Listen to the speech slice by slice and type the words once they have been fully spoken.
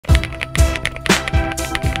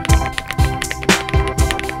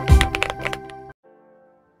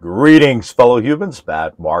Greetings, fellow humans.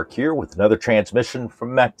 Matt Mark here with another transmission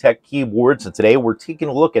from Metre Keyboards, and today we're taking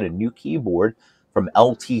a look at a new keyboard from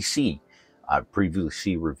LTC. I've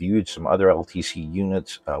previously reviewed some other LTC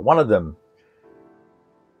units. One of them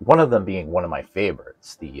being one of my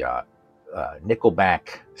favorites, the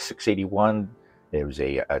Nickelback 681. It's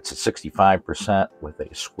a 65% with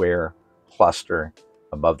a square cluster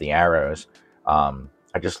above the arrows.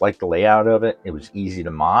 I just like the layout of it. It was easy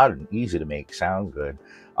to mod and easy to make sound good.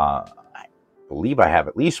 I believe I have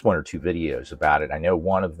at least one or two videos about it. I know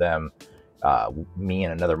one of them, me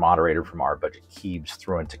and another moderator from our budget, Keebs,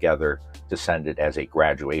 threw it together to send it as a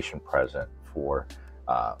graduation present for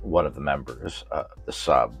one of the members, the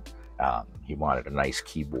sub. He wanted a nice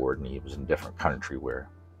keyboard, and he was in a different country where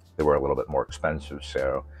they were a little bit more expensive.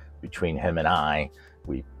 So between him and I,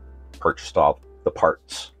 we purchased all the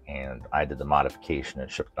parts, and I did the modification and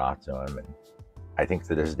shipped it off to him. And I think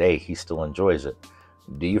to this day, he still enjoys it.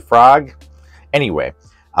 Do you, Frog? Anyway,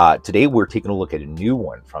 today we're taking a look at a new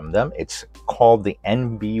one from them. It's called the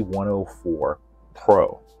NB1041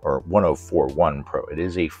 Pro, or 1041 Pro. It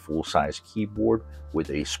is a full-size keyboard with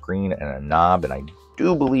a screen and a knob, and I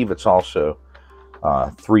do believe it's also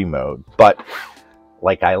 3-mode. But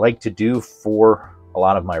like I like to do for a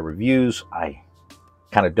lot of my reviews, I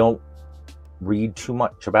kind of don't read too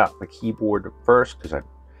much about the keyboard at first, because I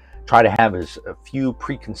try to have a few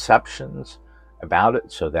preconceptions about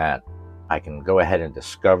it so that I can go ahead and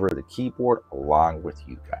discover the keyboard along with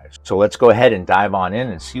you guys. So let's go ahead and dive on in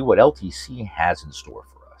and see what LTC has in store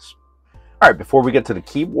for us. All right, before we get to the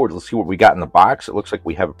keyboard, let's see what we got in the box. It looks like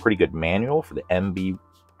we have a pretty good manual for the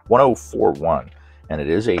NB1041, and it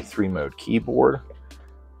is a 3-mode keyboard.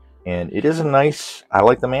 And it is a nice, I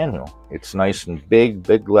like the manual. It's nice and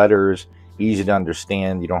big letters, easy to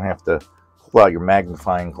understand. You don't have to pull out your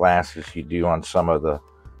magnifying glasses you do on some of the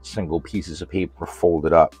single pieces of paper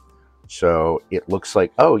folded up. So it looks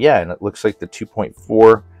like, oh yeah, and it looks like the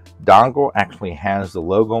 2.4 dongle actually has the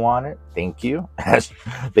logo on it. Thank you, as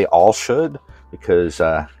they all should, because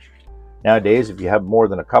nowadays, if you have more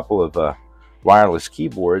than a couple of wireless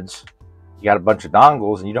keyboards, you got a bunch of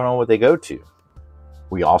dongles and you don't know what they go to.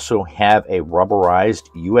 We also have a rubberized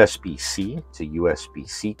USB-C to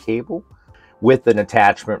USB-C cable with an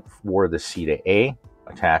attachment for the C to A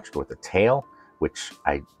attached with a tail, which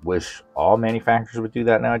I wish all manufacturers would do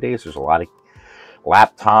that nowadays. There's a lot of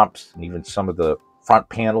laptops and even some of the front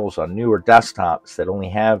panels on newer desktops that only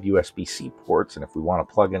have USB-C ports, and if we want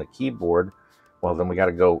to plug in a keyboard, well, then we got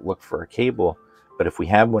to go look for a cable. But if we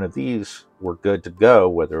have one of these, we're good to go,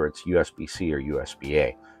 whether it's USB-C or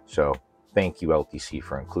USB-A. So thank you, LTC,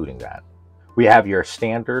 for including that. We have your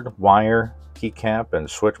standard wire keycap and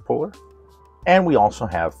switch puller, and we also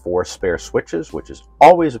have 4 spare switches, which is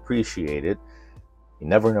always appreciated. You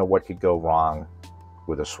never know what could go wrong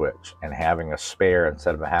with a switch, and having a spare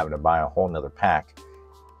instead of having to buy a whole nother pack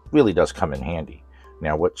really does come in handy.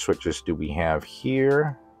 Now, what switches do we have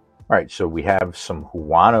here? All right, so we have some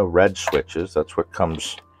Huano red switches. That's what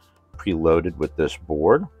comes preloaded with this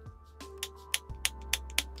board.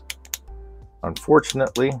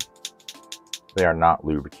 Unfortunately, they are not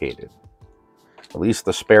lubricated. At least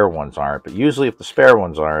the spare ones aren't, but usually if the spare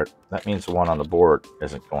ones aren't, that means the one on the board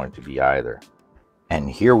isn't going to be either. And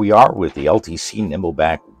here we are with the LTC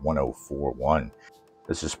Nickelback 1041.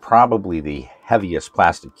 This is probably the heaviest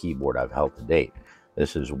plastic keyboard I've held to date.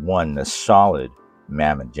 This is one solid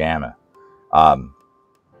mamma jamma.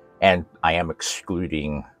 And I am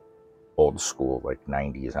excluding old school, like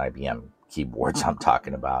 90s IBM keyboards I'm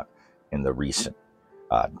talking about in the recent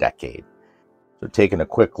decade. So taking a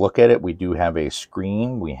quick look at it, we do have a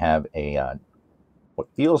screen. We have a what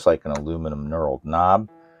feels like an aluminum knurled knob.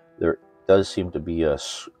 There does seem to be a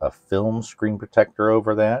film screen protector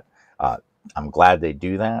over that. I'm glad they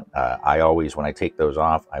do that. I always, when I take those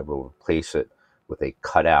off, I will replace it with a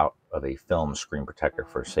cutout of a film screen protector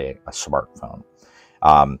for, say, a smartphone.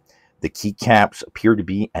 The keycaps appear to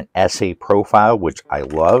be an SA profile, which I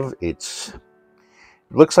love. It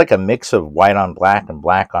looks like a mix of white on black and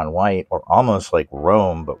black on white, or almost like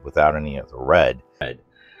Rome, but without any of the red.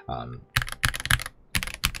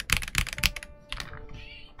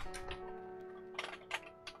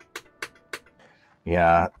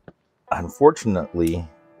 Yeah, unfortunately,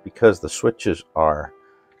 because the switches are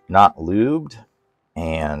not lubed,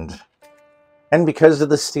 and because of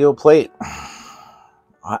the steel plate,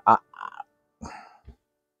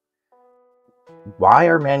 why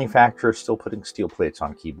are manufacturers still putting steel plates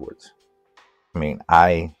on keyboards? I mean,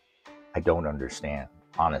 I don't understand,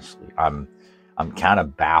 honestly. I'm kind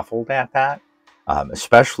of baffled at that,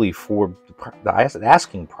 especially for the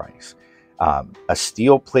asking price. A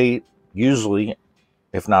steel plate usually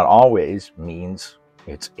if not always, means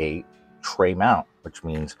it's a tray mount, which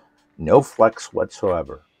means no flex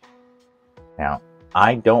whatsoever. Now,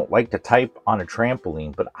 I don't like to type on a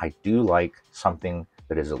trampoline, but I do like something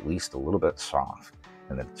that is at least a little bit soft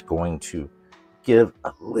and that's going to give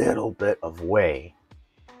a little bit of way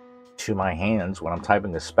to my hands when I'm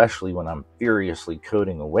typing, especially when I'm furiously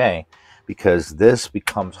coding away, because this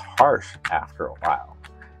becomes harsh after a while.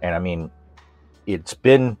 And I mean, it's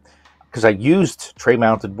been because I used tray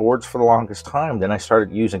mounted boards for the longest time. Then I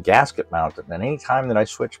started using gasket mounted. And anytime that I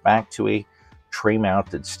switch back to a tray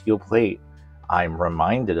mounted steel plate, I'm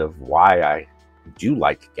reminded of why I do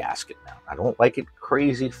like gasket mount. I don't like it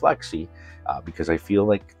crazy flexy because I feel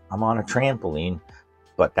like I'm on a trampoline,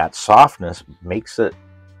 but that softness makes it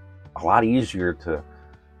a lot easier to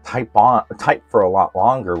type for a lot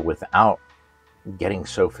longer without getting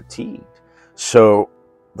so fatigued. So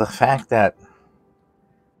the fact that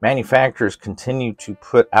manufacturers continue to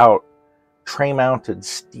put out tray mounted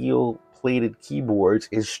steel plated keyboards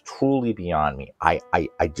is truly beyond me. I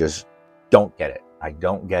just don't get it. I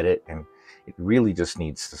don't get it, and it really just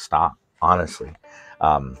needs to stop, honestly.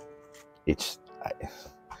 I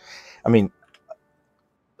mean,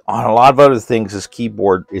 on a lot of other things, this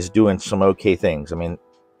keyboard is doing some okay things. I mean,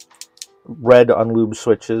 red unlubed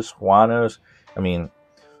switches, Huanos. I mean,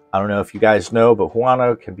 I don't know if you guys know, but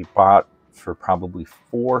Huano can be bought for probably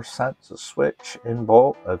 4 cents a switch in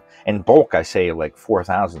bulk. In bulk, I say like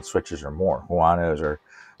 4,000 switches or more. Huanos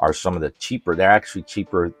are some of the cheaper. They're actually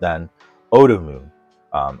cheaper than Otomu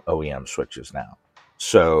OEM switches now.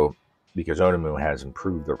 So, because Otomu has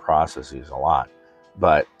improved their processes a lot.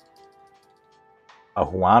 But a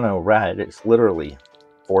Huano red is literally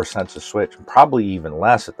 4 cents a switch, probably even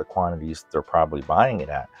less at the quantities they're probably buying it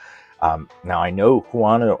at. Now, I know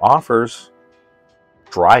Huano offers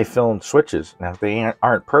dry film switches. Now, they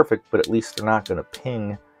aren't perfect, but at least they're not going to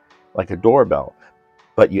ping like a doorbell.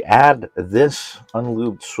 But you add this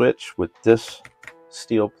unlubed switch with this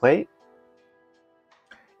steel plate,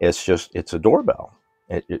 it's a doorbell.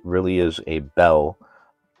 It really is a bell,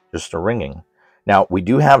 just a ringing. Now, we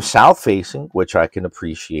do have south facing, which I can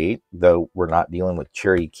appreciate, though we're not dealing with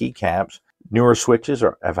cherry keycaps. Newer switches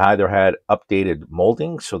have either had updated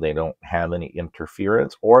molding so they don't have any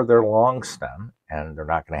interference, or they're long stem and they're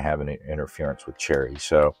not going to have any interference with cherry.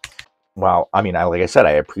 So, well, I mean, like I said,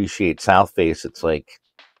 I appreciate south face. It's like,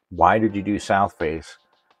 why did you do south face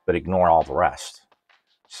but ignore all the rest?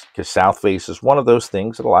 Because south face is one of those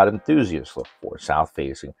things that a lot of enthusiasts look for, south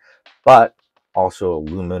facing, but also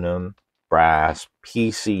aluminum, brass,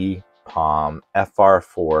 PC, palm,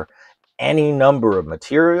 FR4, any number of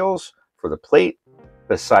materials for the plate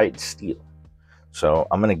besides steel. So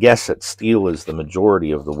I'm going to guess that steel is the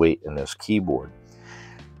majority of the weight in this keyboard.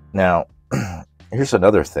 Now, here's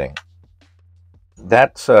another thing.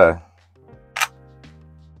 That's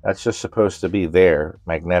just supposed to be there,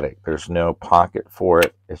 magnetic. There's no pocket for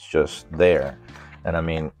it. It's just there. And I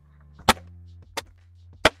mean,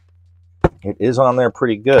 it is on there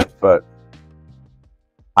pretty good, but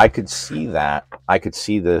I could see that. I could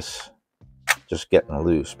see this just getting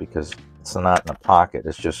loose because it's not in a pocket.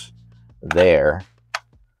 It's just there.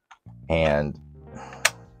 And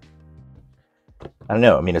I don't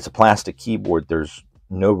know. I mean, it's a plastic keyboard. There's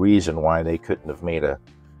no reason why they couldn't have made a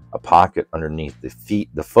pocket underneath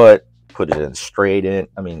the foot, put it in straight in.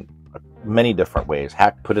 I mean, many different ways.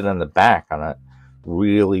 Heck, put it on the back on a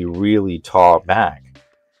really, really tall back.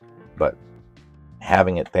 But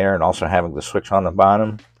having it there and also having the switch on the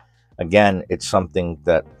bottom, again, it's something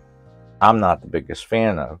that I'm not the biggest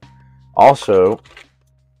fan of. Also,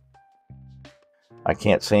 I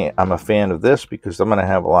can't say I'm a fan of this because I'm going to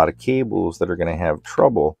have a lot of cables that are going to have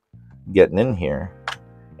trouble getting in here.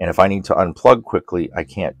 And if I need to unplug quickly, I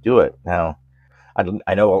can't do it. Now,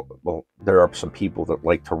 I know, well, there are some people that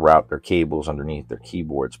like to route their cables underneath their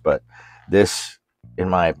keyboards, but this, in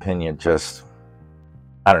my opinion, just,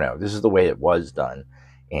 I don't know, this is the way it was done,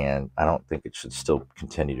 and I don't think it should still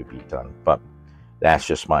continue to be done, but that's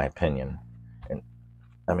just my opinion. And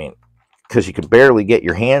I mean, because you could barely get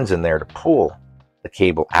your hands in there to pull the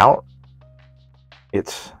cable out.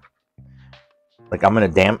 It's like I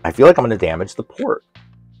feel like I'm going to damage the port.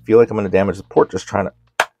 Just trying to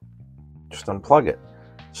unplug it.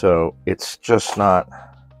 So it's just not,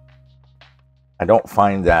 I don't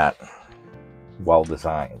find that well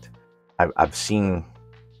designed. I've seen,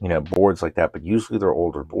 boards like that, but usually they're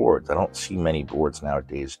older boards. I don't see many boards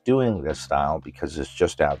nowadays doing this style because it's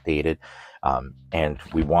just outdated. And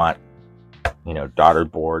we want, daughter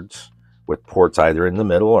boards with ports either in the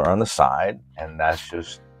middle or on the side, and that's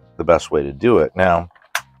just the best way to do it. Now,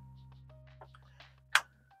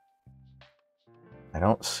 I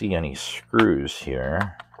don't see any screws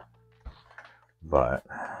here, but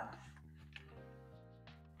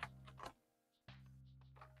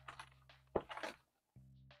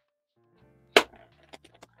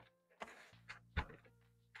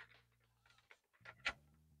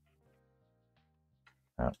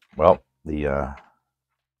well, the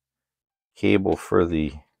cable for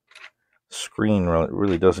the screen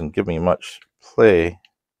really doesn't give me much play,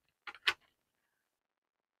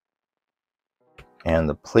 and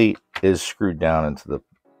the plate is screwed down into the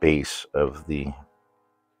base of the,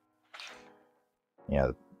 yeah,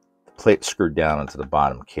 the plate screwed down into the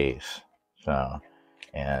bottom case. So,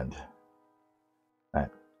 and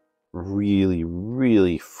that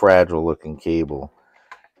really fragile looking cable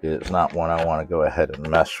is not one I want to go ahead and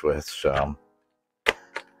mess with. So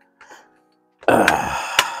they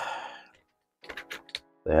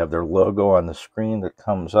have their logo on the screen that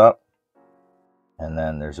comes up, and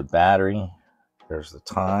then there's a battery. There's the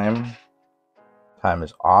time. Time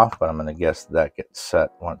is off, but I'm going to guess that gets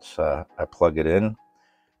set once I plug it in.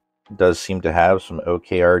 It does seem to have some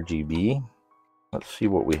OK RGB. Let's see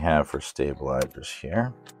what we have for stabilizers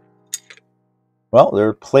here. Well,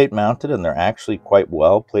 they're plate mounted, and they're actually quite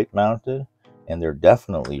well plate mounted, and they're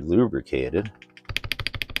definitely lubricated.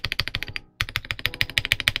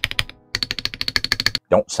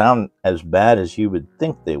 Don't sound as bad as you would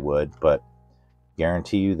think they would, but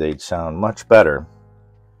guarantee you they'd sound much better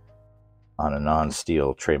on a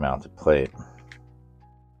non-steel tray mounted plate.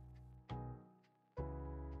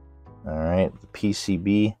 All right, the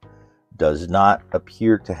PCB does not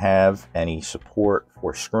appear to have any support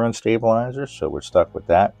for screw-in stabilizers, so we're stuck with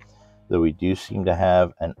that. Though we do seem to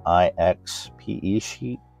have an IXPE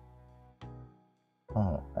sheet.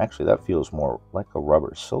 Oh, actually that feels more like a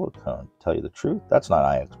rubber silicone, to tell you the truth. That's not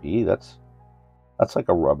IXPE, that's like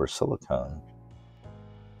a rubber silicone.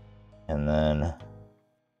 And then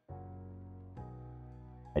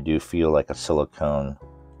I do feel like a silicone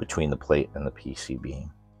between the plate and the PCB.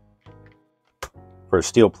 For a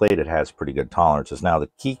steel plate, it has pretty good tolerances. Now the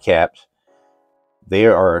keycaps,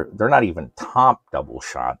 they're not even top double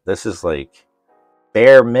shot. This is like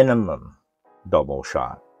bare minimum double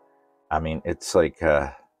shot. I mean, it's like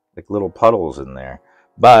little puddles in there.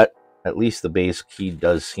 But at least the base key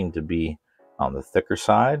does seem to be on the thicker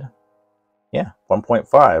side. Yeah,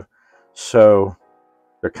 1.5. So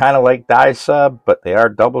they're kind of like die sub, but they are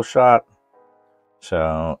double shot.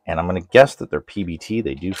 So, and I'm going to guess that they're PBT.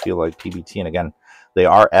 They do feel like PBT. And again, they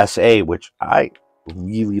are SA, which I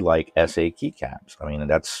really like SA keycaps. I mean,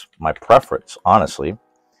 that's my preference, honestly.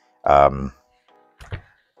 Well,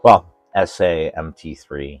 SA,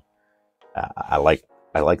 MT3, I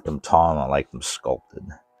like them tall and I like them sculpted.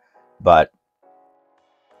 But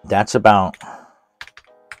that's about,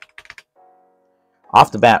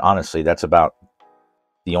 off the bat, honestly, that's about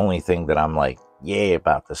the only thing that I'm like, yay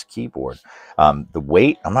about this keyboard. The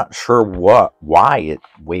weight, I'm not sure why it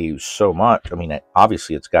weighs so much. I mean,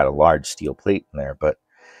 obviously it's got a large steel plate in there, but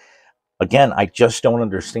again, I just don't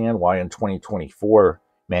understand why in 2024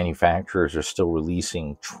 manufacturers are still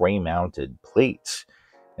releasing tray mounted plates.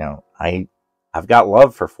 Now, I've got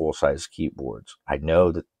love for full-size keyboards. I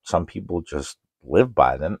know that some people just live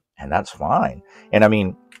by them, and that's fine. And I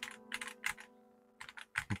mean,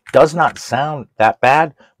 does not sound that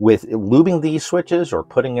bad. With lubing these switches or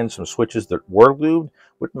putting in some switches that were lubed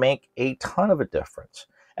would make a ton of a difference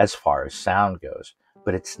as far as sound goes.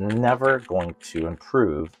 But it's never going to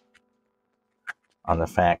improve on the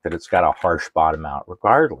fact that it's got a harsh bottom out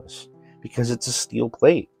regardless, because it's a steel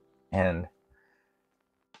plate. And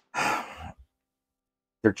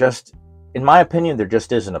there just, in my opinion, there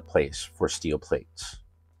just isn't a place for steel plates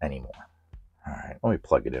anymore. All right, let me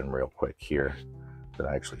plug it in real quick here. That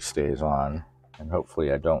actually stays on, and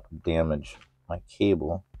hopefully I don't damage my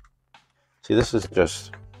cable. See, this is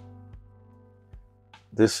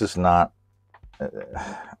not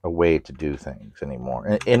a way to do things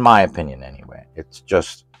anymore, in my opinion anyway. It's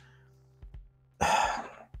just,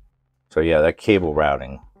 so yeah, that cable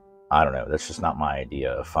routing, I don't know, that's just not my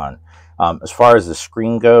idea of fun. As far as the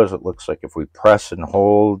screen goes, it looks like if we press and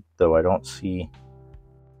hold, though I don't see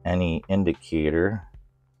any indicator.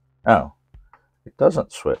 Oh, it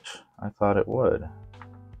doesn't switch. I thought it would. All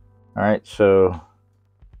right, so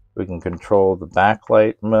we can control the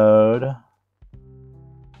backlight mode.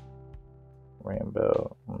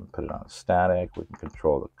 Rainbow. I'm gonna put it on static. We can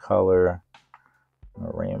control the color.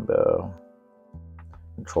 Rainbow.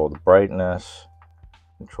 Control the brightness.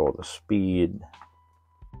 Control the speed.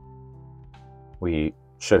 We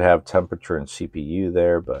should have temperature and CPU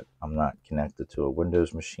there, but I'm not connected to a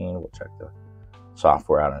Windows machine. We'll check the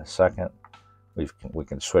software out in a second. We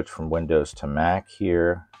can switch from Windows to Mac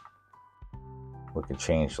here. We can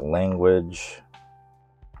change the language.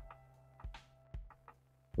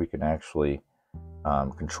 We can actually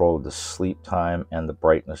control the sleep time and the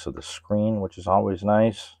brightness of the screen, which is always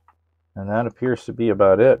nice. And that appears to be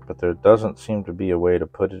about it, but there doesn't seem to be a way to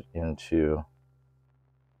put it into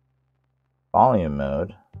volume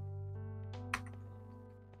mode.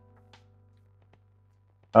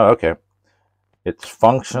 Oh, okay. It's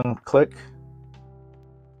function click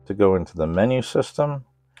to go into the menu system,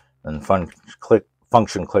 and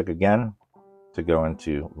function click again to go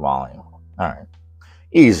into volume. All right,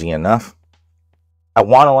 easy enough. I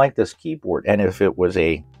want to like this keyboard, and if it was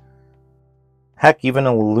a, heck, even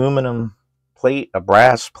an aluminum plate, a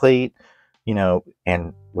brass plate, you know,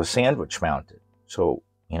 and was sandwich mounted, so,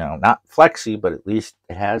 you know, not flexy, but at least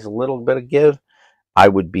it has a little bit of give, I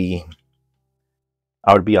would be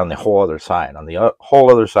on the whole other side, on the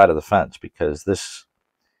whole other side of the fence, because this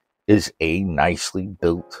is a nicely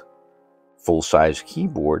built full-size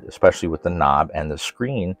keyboard, especially with the knob and the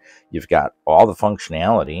screen. You've got all the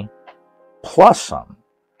functionality plus some.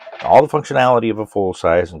 All the functionality of a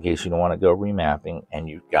full-size in case you don't want to go remapping, and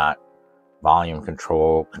you've got volume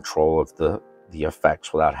control of the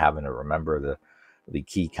effects without having to remember the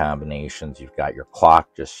key combinations. You've got your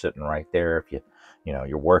clock just sitting right there. If you know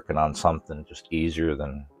you're working on something, just easier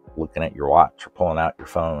than looking at your watch or pulling out your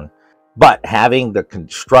phone. But having the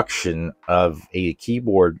construction of a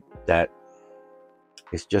keyboard that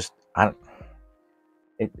is just,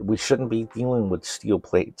 we shouldn't be dealing with steel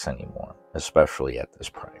plates anymore, especially at this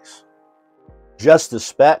price. Just the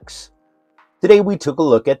specs. Today we took a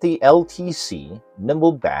look at the LTC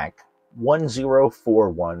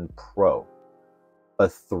NB1041 Pro, a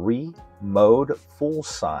 3-mode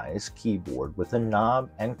full-size keyboard with a knob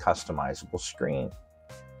and customizable screen.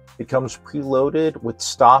 It comes preloaded with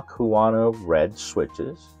stock Huano red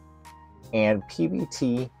switches and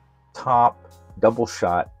PBT top double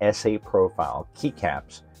shot SA profile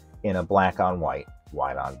keycaps in a black on white,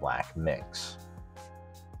 white on black mix.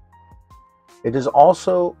 It is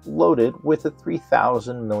also loaded with a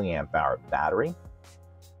 3000 milliamp hour battery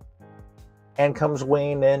and comes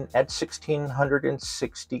weighing in at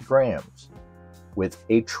 1660 grams with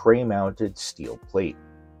a tray mounted steel plate.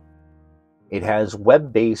 It has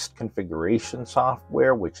web-based configuration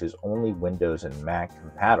software, which is only Windows and Mac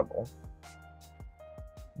compatible.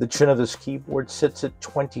 The chin of this keyboard sits at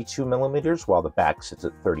 22 millimeters, while the back sits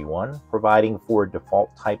at 31, providing for a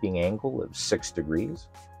default typing angle of 6 degrees.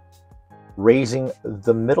 Raising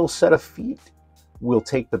the middle set of feet will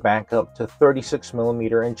take the back up to 36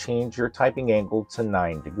 millimeter and change your typing angle to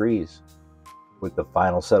 9 degrees. With the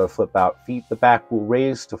final set of flip-out feet, the back will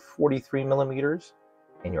raise to 43 millimeters,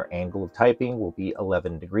 and your angle of typing will be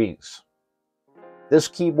 11 degrees. This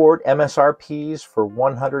keyboard MSRPs for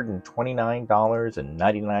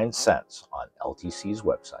 $129.99 on LTC's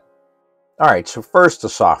website. All right, so first the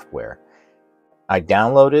software. I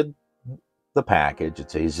downloaded the package.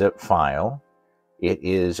 It's a zip file. It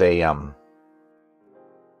is a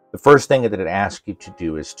the first thing that it asks you to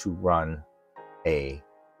do is to run a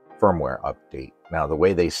firmware update. Now, the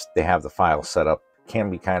way they have the file set up can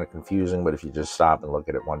be kind of confusing, but if you just stop and look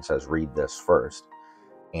at it, one says read this first,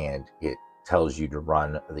 and it tells you to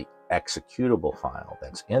run the executable file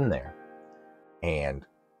that's in there, and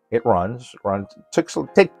it runs. Took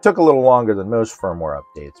a little longer than most firmware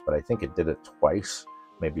updates, but I think it did it twice,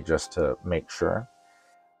 maybe just to make sure.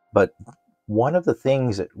 But one of the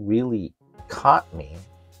things that really caught me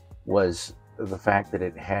was the fact that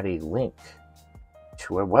it had a link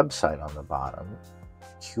to a website on the bottom,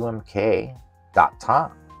 qmk.top.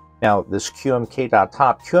 Now, this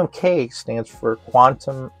qmk.top, QMK stands for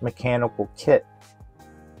Quantum Mechanical Kit.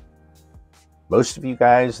 Most of you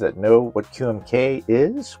guys that know what QMK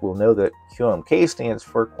is will know that QMK stands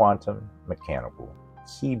for Quantum Mechanical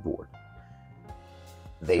Keyboard.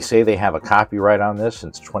 They say they have a copyright on this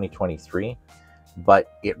since 2023,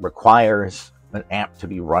 but it requires an app to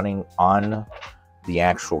be running on the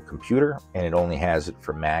actual computer, and it only has it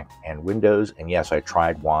for Mac and Windows. And yes, I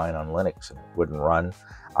tried Wine on Linux and it wouldn't run,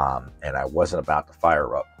 and I wasn't about to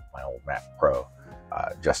fire up my old Mac Pro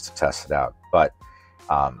just to test it out. But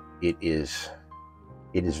it is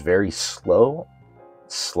very slow,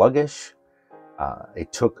 sluggish.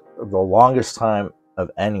 It took the longest time of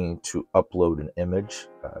any to upload an image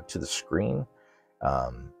to the screen.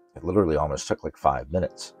 It literally almost took like 5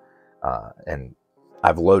 minutes, and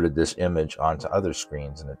I've loaded this image onto other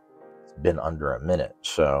screens and it's been under a minute.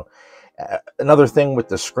 So another thing with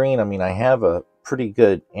the screen, I mean, I have a pretty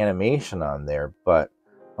good animation on there, but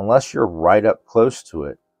unless you're right up close to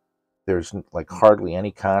it, there's like hardly any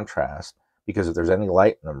contrast. because if there's any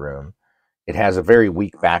light in the room, it has a very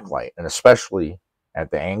weak backlight, and especially at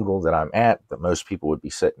the angle that I'm at, that most people would be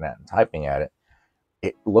sitting at and typing at it,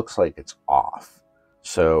 it looks like it's off.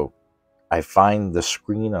 So I find the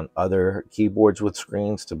screen on other keyboards with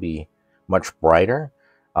screens to be much brighter.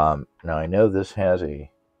 Now I know this has a,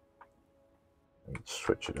 let's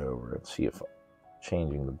switch it over and see if I'm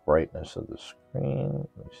changing the brightness of the screen.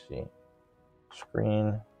 Let me see.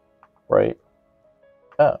 Screen bright.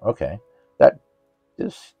 Oh, okay. That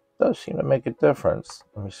this does seem to make a difference.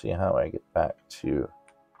 Let me see how I get back to.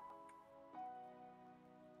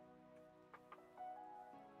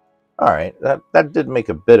 All right, that did make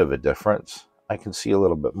a bit of a difference. I can see a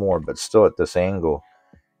little bit more, but still at this angle,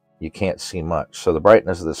 you can't see much. So the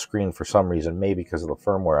brightness of the screen, for some reason, maybe because of the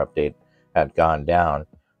firmware update, had gone down,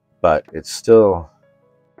 but it's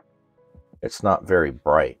not very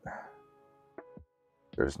bright.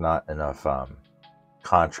 There's not enough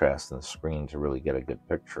contrast in the screen to really get a good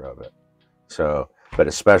picture of it. So, but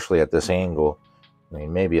especially at this angle, I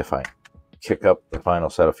mean, maybe if I kick up the final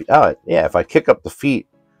set of feet, oh yeah, if I kick up the feet,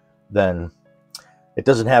 then it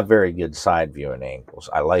doesn't have very good side viewing angles.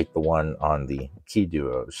 I like the one on the Key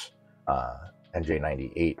Duos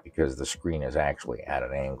NJ98 because the screen is actually at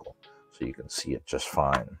an angle, so you can see it just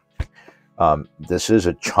fine. This is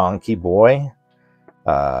a chonky boy,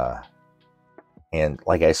 and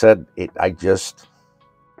like I said, I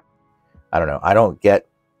don't know. I don't get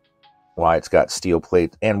why it's got steel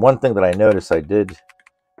plates. And one thing that I noticed, I did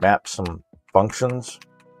map some functions,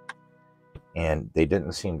 and they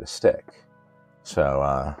didn't seem to stick. So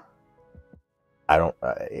I don't.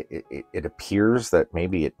 It appears that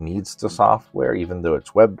maybe it needs the software, even though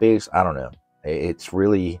it's web-based. I don't know. It's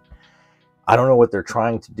really, I don't know what they're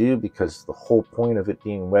trying to do, because the whole point of it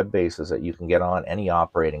being web-based is that you can get on any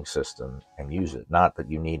operating system and use it. Not that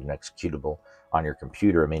you need an executable on your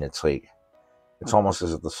computer. I mean, it's like, it's almost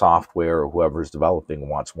as if the software or whoever's developing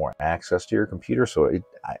wants more access to your computer. So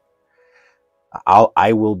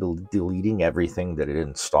I will be deleting everything that it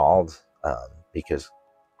installed, because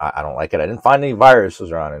I don't like it. I didn't find any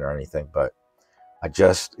viruses on it or anything, but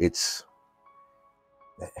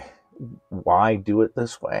why do it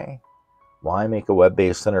this way? Why make a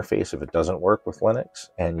web-based interface if it doesn't work with Linux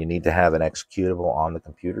and you need to have an executable on the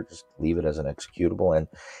computer? Just leave it as an executable.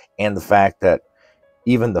 And the fact that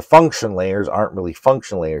even the function layers aren't really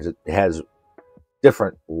function layers. It has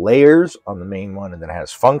different layers on the main one, and then it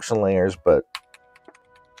has function layers, but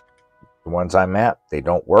the ones I mapped, they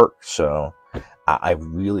don't work. So I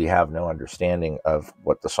really have no understanding of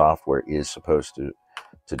what the software is supposed to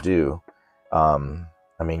do.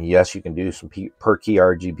 I mean, yes, you can do some per key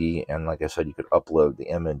RGB, and like I said, you could upload the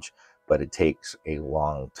image, but it takes a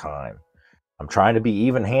long time. I'm trying to be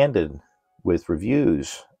even-handed with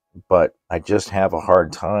reviews, but I just have a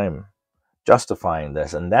hard time justifying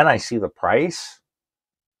this. And then I see the price,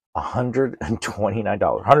 $129,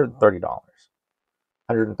 $130.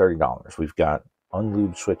 $130. We've got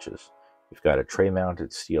unlubed switches. We've got a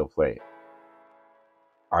tray-mounted steel plate.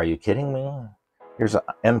 Are you kidding me? Here's a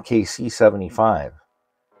MKC 75.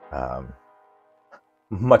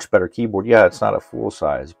 Much better keyboard. Yeah, it's not a full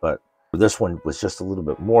size, but this one was just a little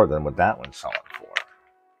bit more than what that one's selling for.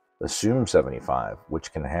 The Zoom 75,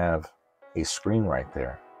 which can have a screen right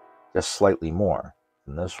there, just slightly more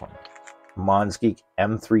than this one. Monsgeek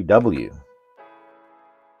M3W,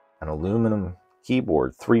 an aluminum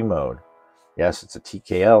keyboard, 3-mode. Yes, it's a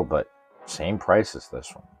TKL, but same price as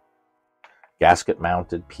this one. Gasket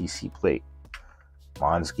mounted PC plate.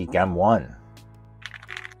 Monsgeek M1,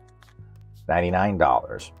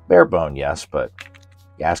 $99. Bare bone, yes, but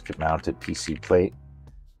gasket mounted PC plate,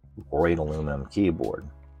 great aluminum keyboard.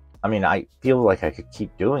 I mean, I feel like I could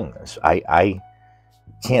keep doing this. I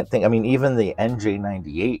can't think. I mean, even the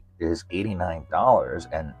NJ98 is $89,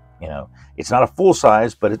 and you know, it's not a full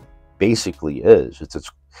size, but it basically is. It's a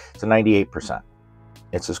 98%.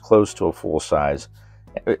 It's as close to a full size.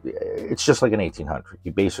 It's just like an 1800.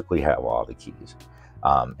 You basically have all the keys,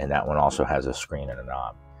 and that one also has a screen and a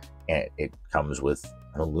knob. And it comes with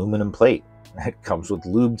an aluminum plate. It comes with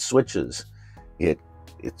lubed switches.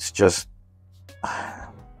 It's just,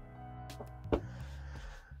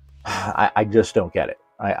 I just don't get it.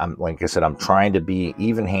 I'm like I said, I'm trying to be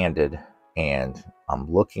even-handed, and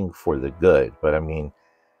I'm looking for the good. But I mean,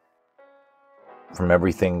 from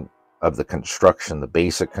everything of the construction, the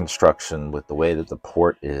basic construction, with the way that the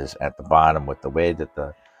port is at the bottom, with the way that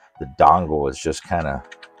the dongle is just kind of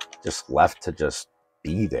just left to just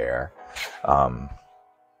be there,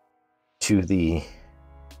 to the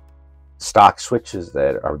stock switches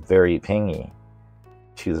that are very pingy,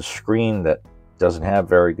 to the screen that doesn't have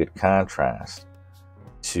very good contrast,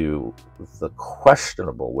 to the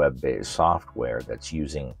questionable web-based software that's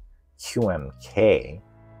using QMK,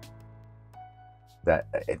 that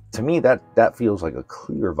to me that feels like a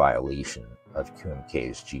clear violation of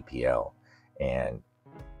QMK's GPL. And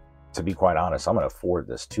to be quite honest, I'm going to forward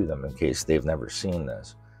this to them in case they've never seen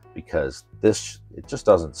this, because it just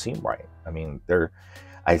doesn't seem right. I mean,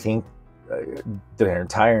 I think their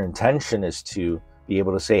entire intention is to be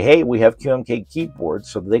able to say, hey, we have QMK keyboards,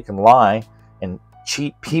 so that they can lie and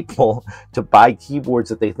cheat people to buy keyboards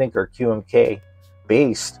that they think are QMK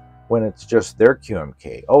based, when it's just their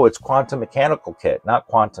QMK. Oh, it's quantum mechanical kit, not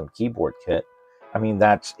quantum keyboard kit. I mean,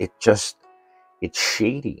 it's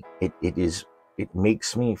shady. It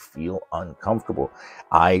makes me feel uncomfortable.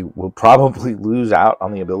 I will probably lose out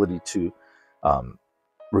on the ability to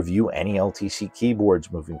review any LTC keyboards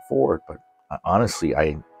moving forward. But honestly,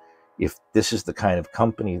 if this is the kind of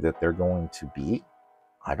company that they're going to be,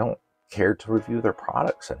 I don't care to review their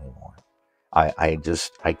products anymore. I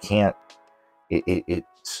can't.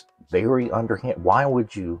 It's very underhand. Why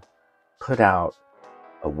would you put out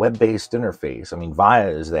a web-based interface? I mean,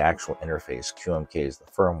 VIA is the actual interface, QMK is the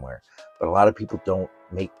firmware, but a lot of people don't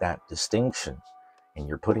make that distinction. And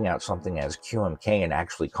you're putting out something as QMK and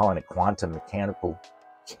actually calling it quantum mechanical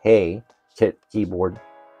kit keyboard.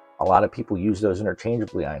 A lot of people use those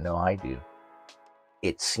interchangeably. I know I do.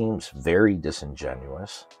 It seems very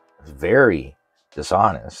disingenuous, very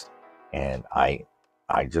dishonest, and I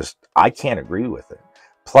can't agree with it.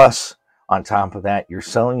 Plus, on top of that, you're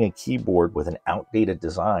selling a keyboard with an outdated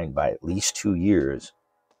design by at least 2 years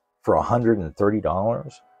for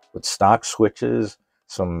 $130 with stock switches,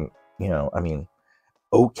 some,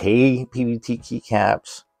 okay PVT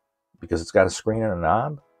keycaps, because it's got a screen and a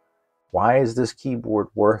knob. Why is this keyboard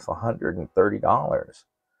worth $130?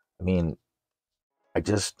 I mean,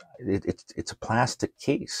 it's a plastic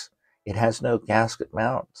case. It has no gasket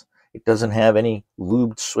mounts. It doesn't have any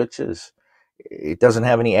lubed switches. It doesn't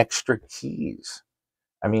have any extra keys.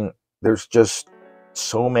 I mean, there's just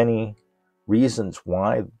so many reasons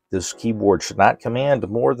why this keyboard should not command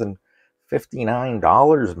more than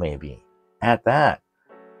 $59 maybe at that.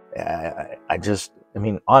 I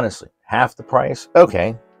mean, honestly, half the price,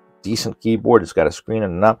 okay, decent keyboard. It's got a screen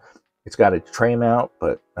and a knob. It's got a tray mount,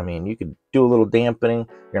 but I mean, you could do a little dampening.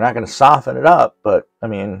 You're not going to soften it up, but I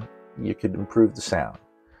mean, you could improve the sound.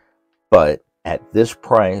 But at this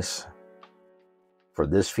price, for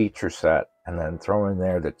this feature set, and then throw in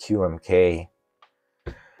there the QMK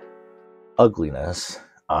ugliness,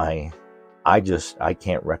 I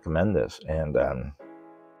can't recommend this. And I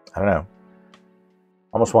don't know,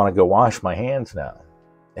 I almost want to go wash my hands now.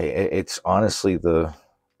 It's honestly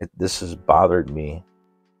this has bothered me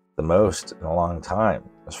the most in a long time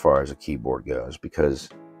as far as a keyboard goes, because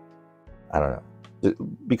I don't know,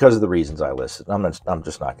 because of the reasons I listed. I'm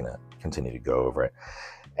just not going to continue to go over it.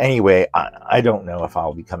 Anyway, I don't know if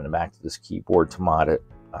I'll be coming back to this keyboard to mod it.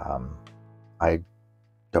 I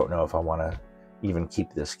don't know if I want to even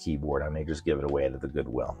keep this keyboard. I may just give it away to the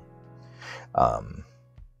Goodwill.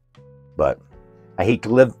 But I hate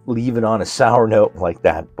to leave it on a sour note like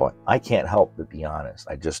that, but I can't help but be honest.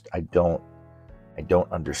 I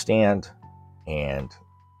don't understand, and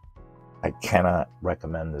I cannot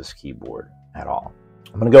recommend this keyboard at all.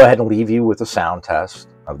 I'm going to go ahead and leave you with a sound test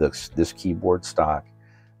of this keyboard stock,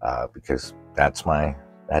 because that's my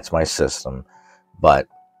system. But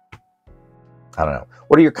I don't know.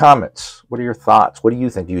 What are your comments? What are your thoughts? What do you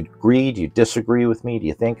think? Do you agree? Do you disagree with me? Do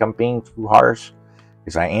you think I'm being too harsh?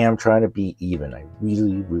 Because I am trying to be even. I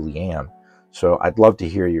really, really am. So I'd love to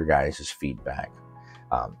hear your guys' feedback.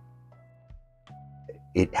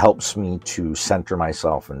 It helps me to center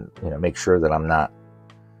myself and make sure that I'm not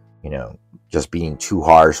just being too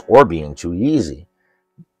harsh or being too easy.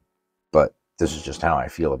 But this is just how I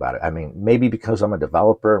feel about it. I mean, maybe because I'm a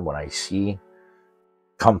developer, and when I see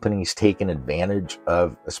companies taking advantage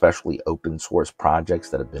of especially open source projects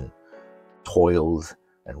that have been toiled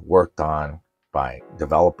and worked on by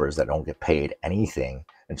developers that don't get paid anything,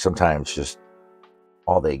 and sometimes just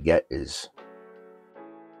all they get is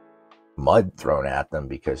mud thrown at them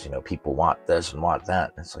because people want this and want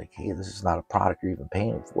that. And it's like, hey, this is not a product you're even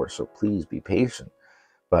paying for, so please be patient.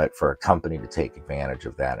 But for a company to take advantage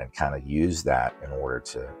of that and kind of use that in order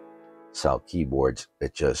to sell keyboards,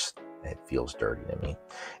 it feels dirty to me.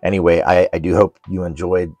 Anyway, I do hope you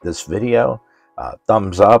enjoyed this video.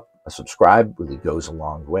 Thumbs up, a subscribe really goes a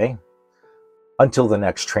long way. Until the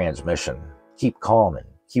next transmission, keep calm and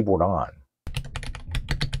keyboard on.